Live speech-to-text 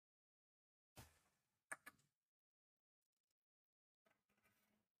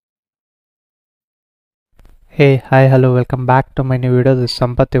Hey, hi, hello, welcome back to my new video. This is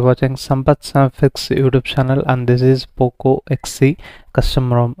Sampath. You're watching Sampath's Fix YouTube channel, and this is Poco XC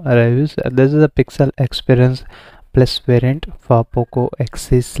custom ROM reviews. This is a Pixel Experience Plus variant for Poco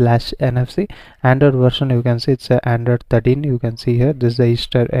XC/NFC Android version. You can see it's a Android 13. You can see here this is the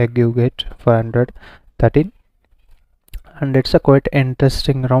Easter egg you get for Android 13, and it's a quite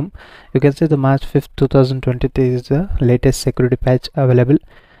interesting ROM. You can see the March 5th 2023 is the latest security patch available,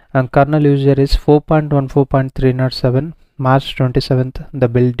 and kernel user is 4.14.307. March 27th the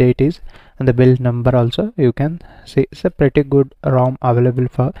build date is, and the build number also you can see. It's a pretty good ROM available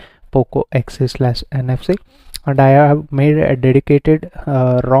for Poco XC/NFC, and I have made a dedicated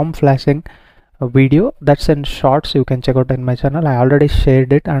ROM flashing video that's in shorts. You can check out in my channel. I already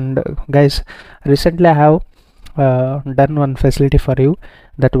shared it, and guys, recently I have done one facility for you,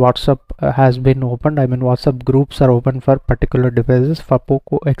 that WhatsApp has been opened. I mean, WhatsApp groups are open for particular devices. For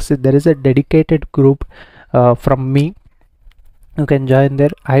Poco XC there is a dedicated group from me. You can join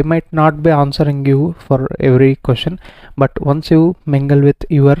there. I might not be answering you for every question, but once you mingle with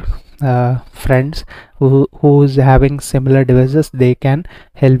your friends who is having similar devices, they can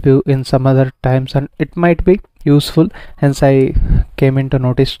help you in some other times, and it might be useful. Hence I came into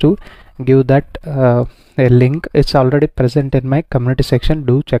notice to give that a link. It's already present in my community section.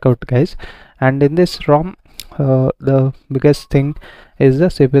 Do check out, guys. And in this ROM, the biggest thing is the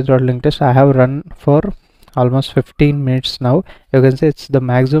CPU throttling test. I have run for almost 15 minutes now. You can see it's the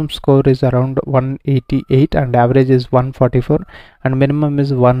maximum score is around 188, and average is 144, and minimum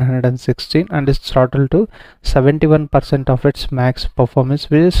is 116, and it's throttled to 71% of its max performance,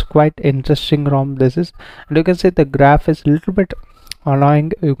 which is quite interesting ROM this is. And you can see the graph is a little bit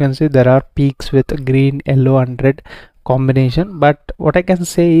annoying. You can see there are peaks with green, yellow and red combination, but what I can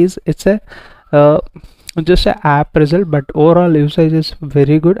say is it's a just a app result, but overall usage is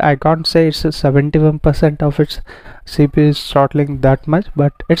very good. I can't say it's 71% of its CPU is throttling that much,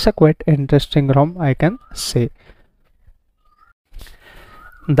 but it's a quite interesting ROM, I can say.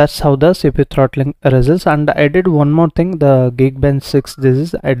 That's how the CPU throttling results. And I did one more thing, the Geekbench 6. This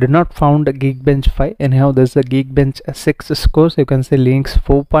is, I did not found Geekbench 5. Anyhow, this is the Geekbench 6 scores. You can see links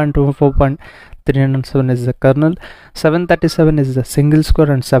 4.2, 4.307 is the kernel, 737 is the single score,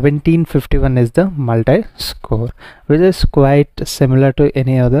 and 1751 is the multi score, which is quite similar to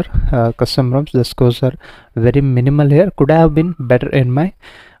any other custom ROMs. The scores are very minimal here. Could have been better in my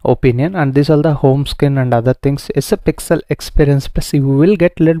opinion. And these are the home screen and other things. It's a Pixel Experience Plus. You will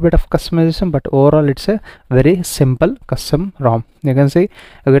get a little bit of customization, but overall it's a very simple custom ROM. You can see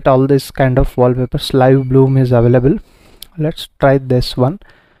you get all this kind of wallpapers. Live bloom is available. Let's try this one.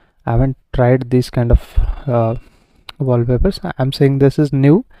 I haven't tried these kind of wallpapers. I'm saying this is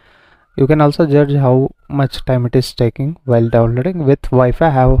new. You can also judge how much time it is taking while downloading. With Wi-Fi I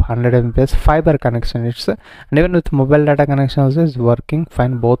have 100 Mbps fiber connection. It's and even with mobile data connection also is working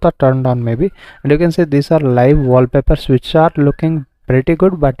fine. Both are turned on maybe. And you can see these are live wallpapers which are looking pretty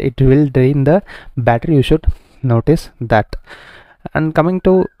good, but it will drain the battery. You should notice that. And coming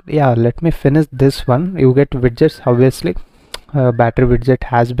to, yeah, let me finish this one. You get widgets. Obviously battery widget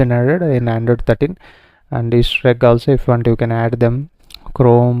has been added in Android 13, and Easter egg also, if you want you can add them.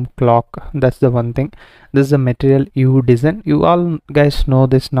 Chrome, clock, that's the one thing. This is the material you design. You all guys know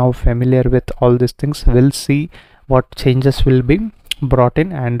this now, familiar with all these things. We'll see what changes will be brought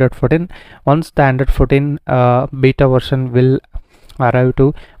in Android 14 once the Android 14 beta version will arrive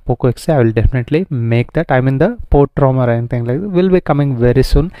to Poco XC. I will definitely make that. I mean, the port ROM or anything like that will be coming very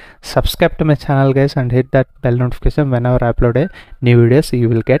soon. Subscribe to my channel, guys, and hit that bell notification. Whenever I upload a new videos, you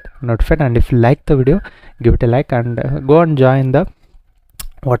will get notified. And if you like the video, give it a like, and go and join the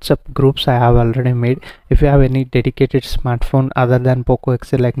WhatsApp groups I have already made. If you have any dedicated smartphone other than Poco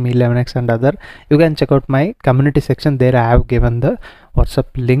XC like Mi 11X and other, you can check out my community section. There I have given the WhatsApp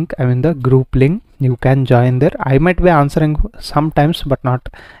link, I mean the group link. You can join there. I might be answering sometimes, but not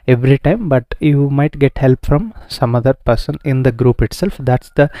every time, but you might get help from some other person in the group itself.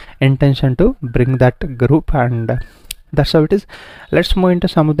 That's the intention, to bring that group, and that's how it is. Let's move into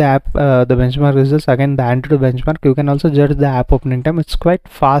some of the app the benchmark results. Again, the Android benchmark, you can also judge the app opening time. It's quite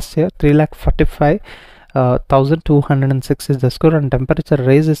fast here. 345,206 is the score, and temperature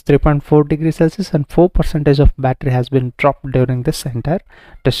raise is 3.4 degrees Celsius, and 4% of battery has been dropped during this entire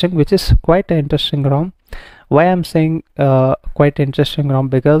testing, which is quite an interesting ROM. Why I'm saying quite interesting ROM,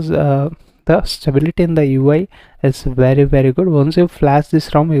 because the stability in the UI is very good. Once you flash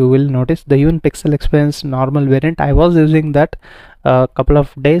this ROM, you will notice the even Pixel Experience normal variant, I was using that a couple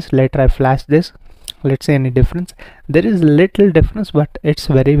of days later. I flashed this. Let's see any difference. There is little difference, but it's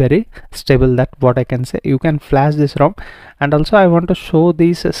very stable. That what I can say. You can flash this ROM. And also I want to show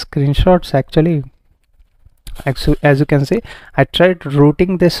these screenshots. Actually Actually, as you can see, I tried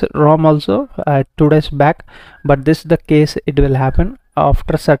rooting this ROM also 2 days back, but this is the case. It will happen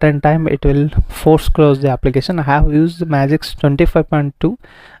after a certain time. It will force close the application. I have used Magix 25.2.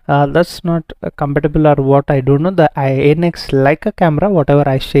 That's not compatible or what, I don't know. The ANX Leica camera, whatever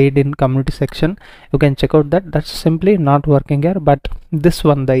I shared in community section, you can check out that. That's simply not working here. But this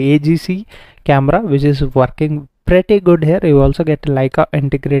one, the AGC camera, which is working pretty good here. You also get Leica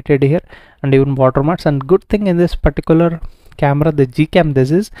integrated here and even watermarks. And good thing in this particular camera, the Gcam,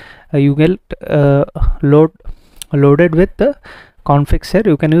 this is you get loaded with the configs here.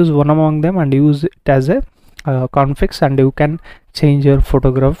 You can use one among them and use it as a configs, and you can change your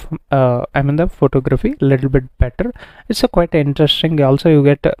photograph the photography a little bit better. It's a quite interesting. Also you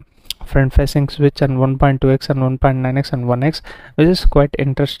get front facing switch and 1.2x and 1.9x and 1x, which is quite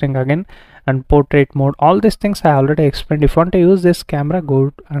interesting again. And portrait mode, all these things I already explained. If you want to use this camera,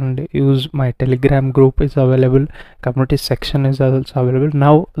 go and use my Telegram group is available, community section is also available.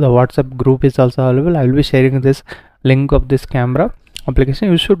 Now the WhatsApp group is also available. I will be sharing this link of this camera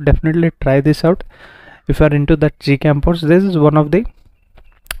application. You should definitely try this out if you are into that Gcam ports. This is one of the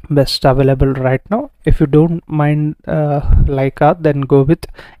best available right now. If you don't mind Leica, then go with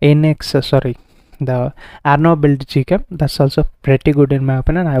ANX, the Arno build Gcam. That's also pretty good in my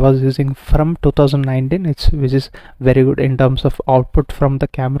opinion. I was using from 2019, which is very good in terms of output from the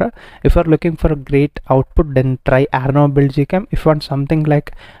camera. If you're looking for a great output, then try Arno build Gcam. If you want something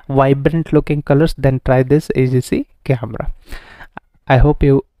like vibrant looking colors, then try this AGC camera. I hope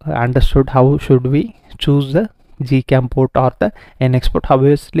you understood how should we choose the Gcam port or the ANX port.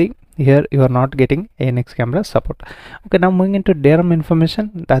 Obviously here you are not getting ANX camera support. Okay, now moving into DRM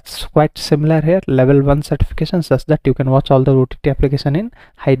information, that's quite similar here. Level 1 certification such that you can watch all the OTT application in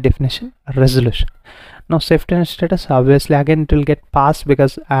high definition resolution. Now safety and status, obviously again it will get passed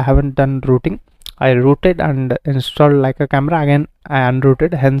because I haven't done rooting. I rooted and installed Leica camera, again I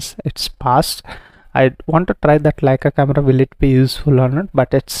unrooted, hence it's passed. I want to try that Leica camera, will it be useful or not,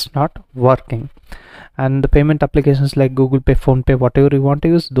 but it's not working. And the payment applications like Google Pay, Phone Pay, whatever you want to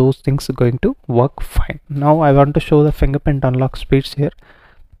use, those things are going to work fine. Now I want to show the fingerprint unlock speeds here.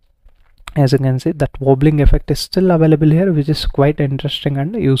 As you can see, that wobbling effect is still available here, which is quite interesting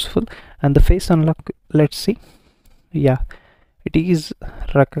and useful. And the face unlock, let's see. Yeah, it is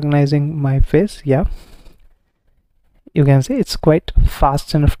recognizing my face. Yeah, you can see it's quite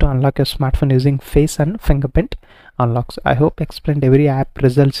fast enough to unlock your smartphone using face and fingerprint unlocks. I hope I explained every app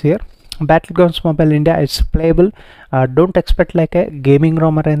results here. Battlegrounds Mobile India, it's playable. Don't expect like a gaming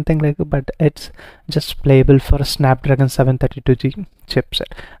ROM or anything like that, but it's just playable for a Snapdragon 732G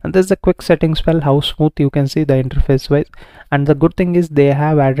chipset. And there's the quick settings well, how smooth you can see the interface wise. And the good thing is they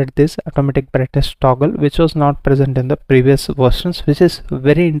have added this automatic brightness toggle, which was not present in the previous versions, which is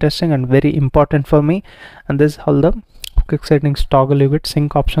very interesting and very important for me. And this is all the quick settings toggle you get.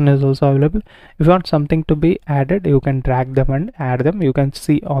 Sync option is also available. If you want something to be added, you can drag them and add them. You can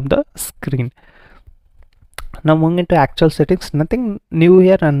see on the screen. Now moving into actual settings, nothing new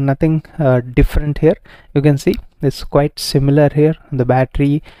here and nothing different here. You can see it's quite similar here. The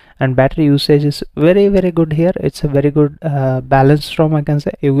battery and battery usage is very good here. It's a very good balanced ROM, I can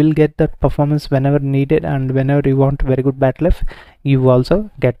say. You will get that performance whenever needed, and whenever you want very good battery life, you also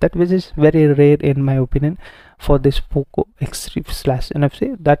get that, which is very rare in my opinion for this Poco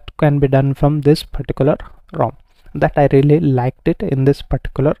X3/NFC. That can be done from this particular ROM. That I really liked it in this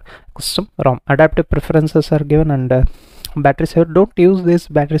particular custom ROM. Adaptive preferences are given, and battery saver, don't use this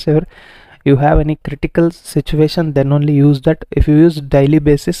battery saver. You have any critical situation, then only use that. If you use daily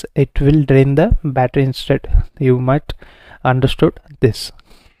basis, it will drain the battery instead. You might understood this.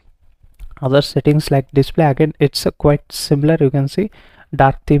 Other settings like display, again it's quite similar. You can see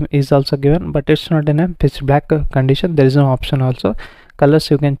dark theme is also given, but it's not in a pitch black condition. There is no option also. Colors,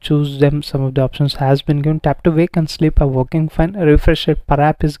 you can choose them. Some of the options has been given. Tap to wake and sleep are working fine. Refresh rate per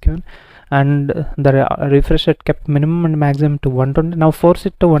app is given, and the refresh rate kept minimum and maximum to 120. Now force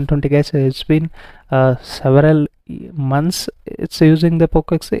it to 120, guys. It's been several months it's using the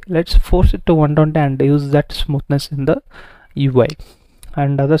Poco X. Let's force it to 120 and use that smoothness in the UI.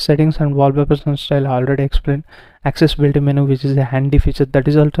 And other settings and wallpapers and style I already explained. Accessibility menu, which is a handy feature that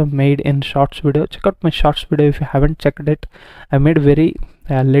is also made in shorts video. Check out my shorts video if you haven't checked it. I made very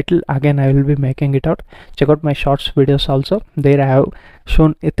little, again I will be making it out. Check out my shorts videos also. There I have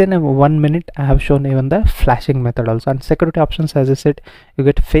shown within 1 minute, I have shown even the flashing method also. And security options, as I said, you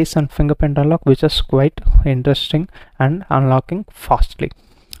get face and fingerprint unlock, which is quite interesting and unlocking fastly.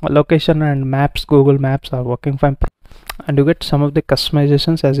 location and maps, Google Maps are working fine. And you get some of the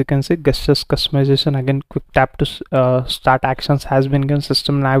customizations, as you can see, gestures customization, again quick tap to start actions has been given,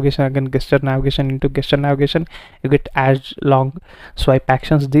 system navigation, again gesture navigation. Into gesture navigation you get add long swipe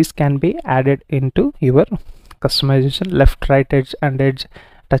actions. These can be added into your customization. Left, right edge and edge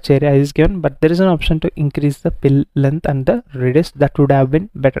touch area is given, but there is an option to increase the pill length and the radius. That would have been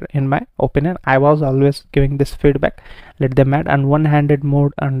better in my opinion. I was always giving this feedback. Let them add. And one-handed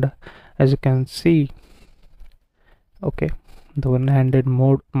mode, and as you can see, okay, the one-handed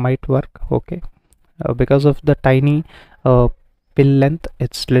mode might work. Okay, because of the tiny pill length,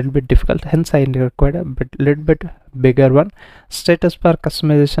 it's a little bit difficult, hence I required a little bit bigger one. Status bar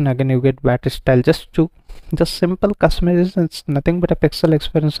customization, again you get battery style. Just simple customization. It's nothing but a pixel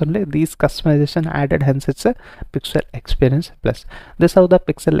experience only. These customization added, hence it's a pixel experience plus. This how the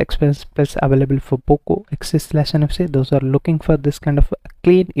pixel experience plus available for Poco X/NFC. Those are looking for this kind of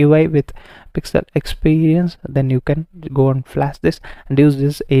clean UI with pixel experience, then you can go and flash this and use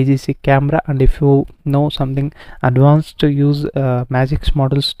this AGC camera. And if you know something advanced to use magic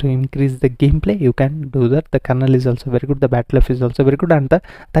models to increase the gameplay, you can do that. The kernel is also very good, the battery life is also very good, and the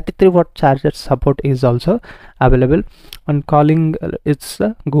 33-watt charger support is also available. On calling, it's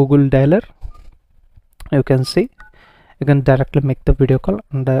a Google dialer. You can see you can directly make the video call,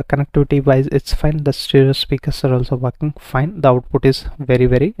 and connectivity wise it's fine. The stereo speakers are also working fine. The output is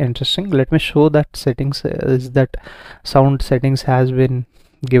very interesting. Let me show that settings, is that sound settings has been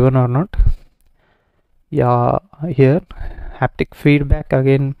given or not. Yeah, here haptic feedback,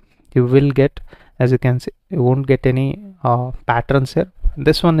 again you will get, as you can see, you won't get any patterns here.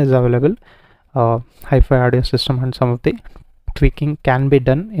 This one is available. Hi-fi audio system, and some of the tweaking can be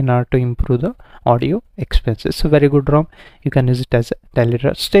done in order to improve the audio experience. It's a very good ROM. You can use it as a daily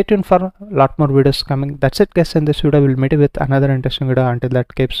driver. Stay tuned for a lot more videos coming. That's it guys. In this video we'll meet you with another interesting video. Until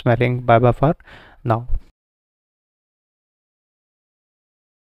that, keep smiling. Bye bye for now.